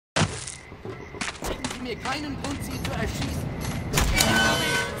Geben Sie mir keinen Grund, Sie zu erschießen.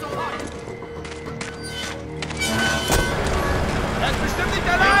 Sofort! Er ist bestimmt nicht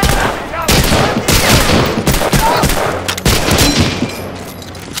allein!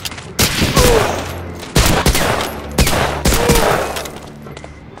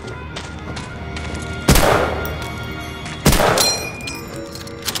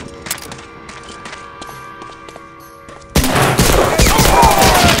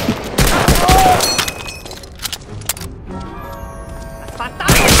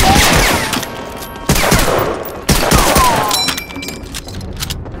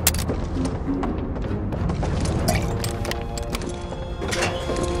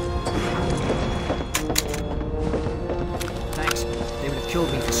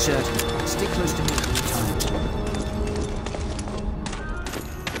 Killed me for certain. Stick close to me at all times.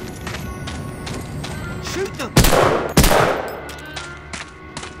 Shoot them!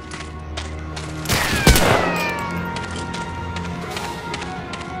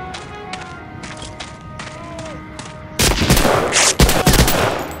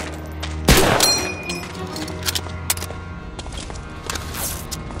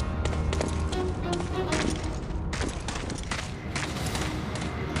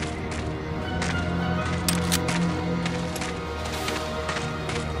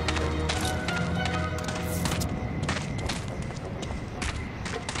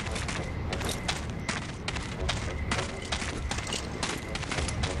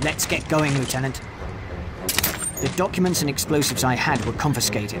 Let's get going, Lieutenant. The documents and explosives I had were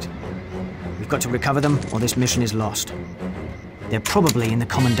confiscated. We've got to recover them, or this mission is lost. They're probably in the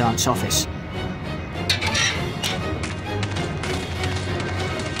Commandant's office.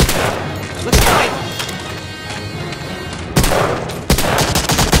 Let's go!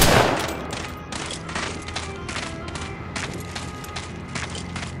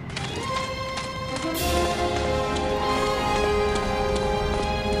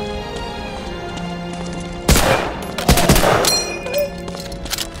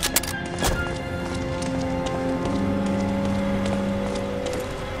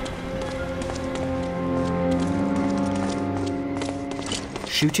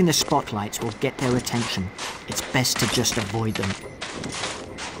 Shooting the spotlights will get their attention. It's best to just avoid them.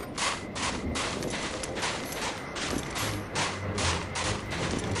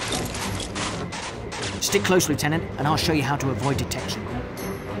 Stick close, Lieutenant, and I'll show you how to avoid detection.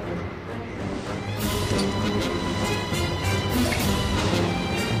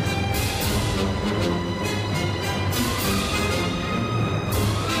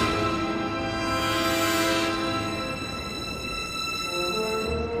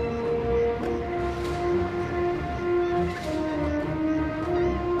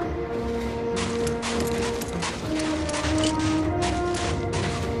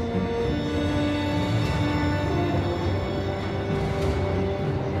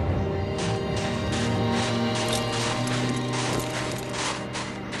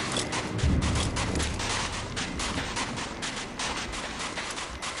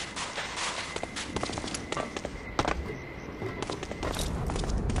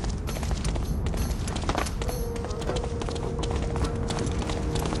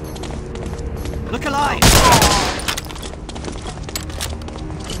 Look alive!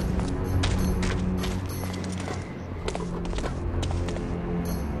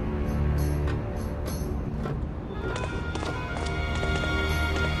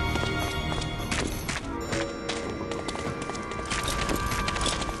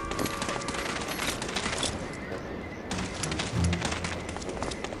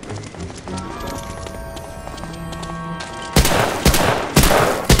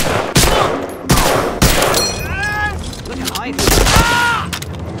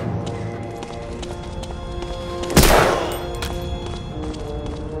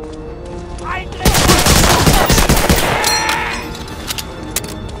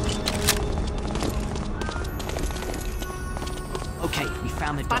 Okay, we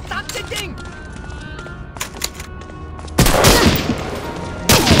found the Verdammte Ding!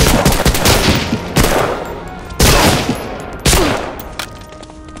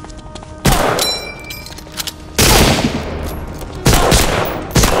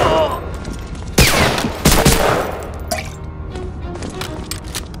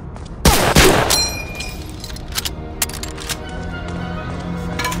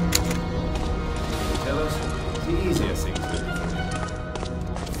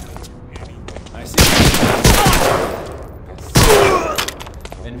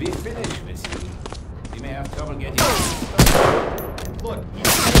 When we finish with you, we may have trouble getting... Look, he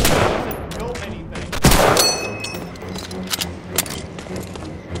doesn't know anything.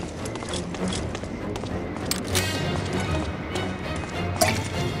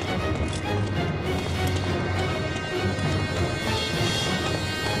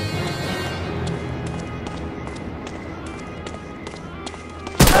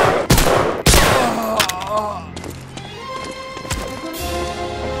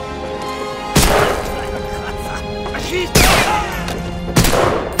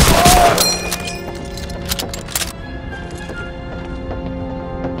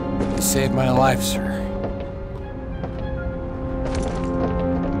 You saved my life, sir.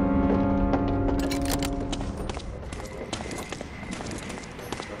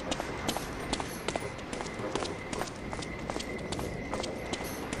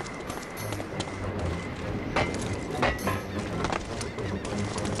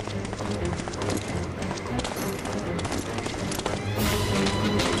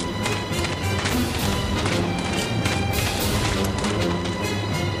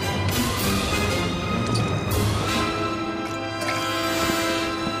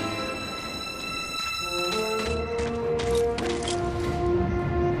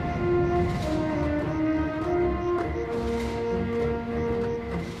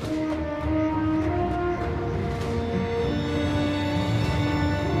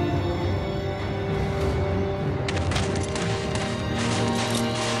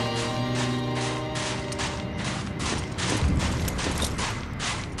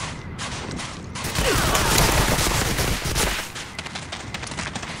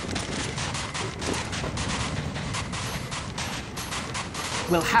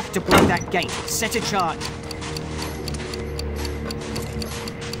 We'll have to blow that gate. Set a charge.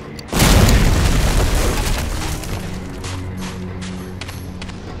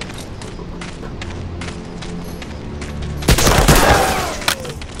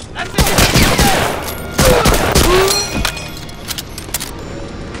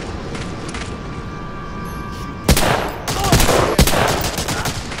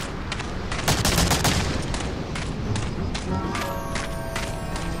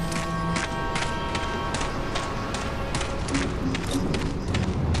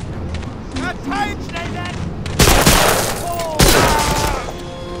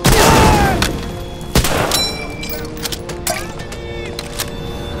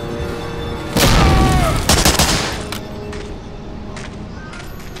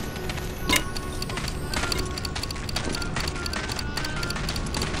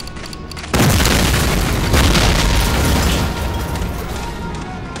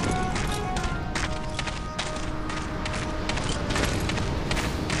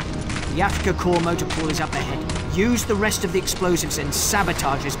 The Africa Corps motor pool is up ahead. Use the rest of the explosives and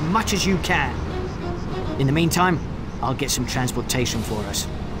sabotage as much as you can. In the meantime, I'll get some transportation for us.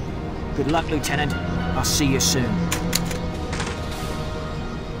 Good luck, Lieutenant. I'll see you soon.